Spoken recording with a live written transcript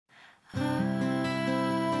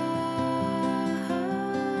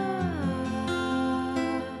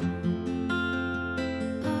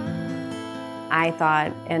I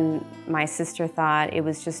thought, and my sister thought, it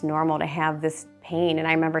was just normal to have this pain. And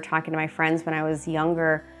I remember talking to my friends when I was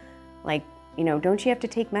younger, like, you know, don't you have to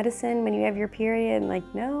take medicine when you have your period? And like,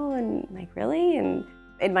 no, and like, really? And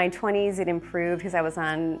in my 20s, it improved because I was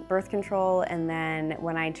on birth control. And then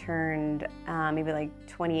when I turned maybe like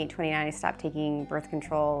 28, 29, I stopped taking birth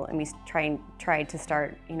control, and we tried to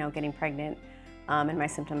start, you know, getting pregnant. And my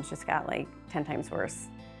symptoms just got like 10 times worse.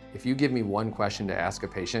 If you give me one question to ask a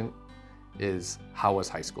patient, is how was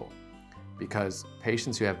high school? Because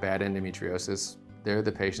patients who have bad endometriosis, they're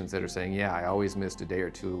the patients that are saying, yeah, I always missed a day or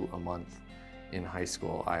two a month in high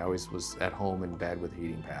school. I always was at home in bed with a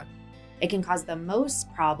heating pad. It can cause the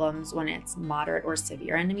most problems when it's moderate or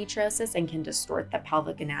severe endometriosis and can distort the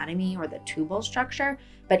pelvic anatomy or the tubal structure,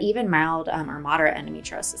 but even mild or moderate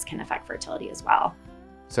endometriosis can affect fertility as well.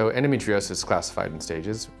 So endometriosis is classified in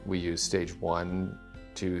stages. We use stage 1,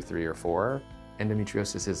 2, 3, or 4.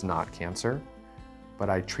 Endometriosis is not cancer, but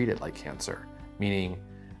I treat it like cancer, meaning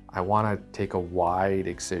I want to take a wide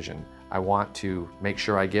excision. I want to make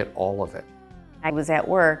sure I get all of it. I was at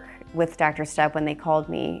work with Dr. Stepp when they called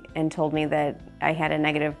me and told me that I had a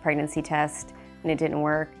negative pregnancy test and it didn't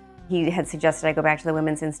work. He had suggested I go back to the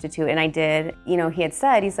Women's Institute, and I did. You know, he had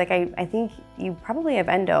said, he's like, I think you probably have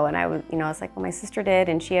endo. And I was, you know, I was like, well, my sister did,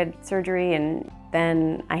 and she had surgery. And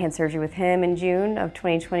then I had surgery with him in June of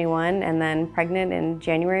 2021, and then pregnant in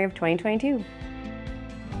January of 2022.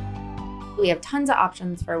 We have tons of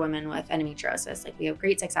options for women with endometriosis. Like, we have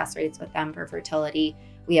great success rates with them for fertility.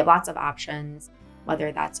 We have lots of options,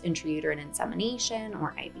 whether that's intrauterine insemination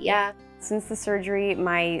or IVF. Since the surgery,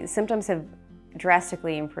 my symptoms have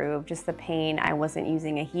drastically improved. Just the pain, I wasn't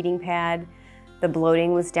using a heating pad. The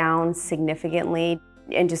bloating was down significantly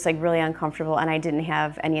and just like really uncomfortable, and I didn't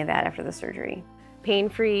have any of that after the surgery.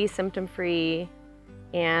 Pain-free, symptom-free,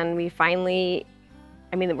 and we finally,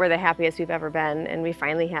 I mean, we're the happiest we've ever been, and we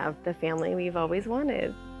finally have the family we've always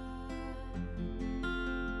wanted.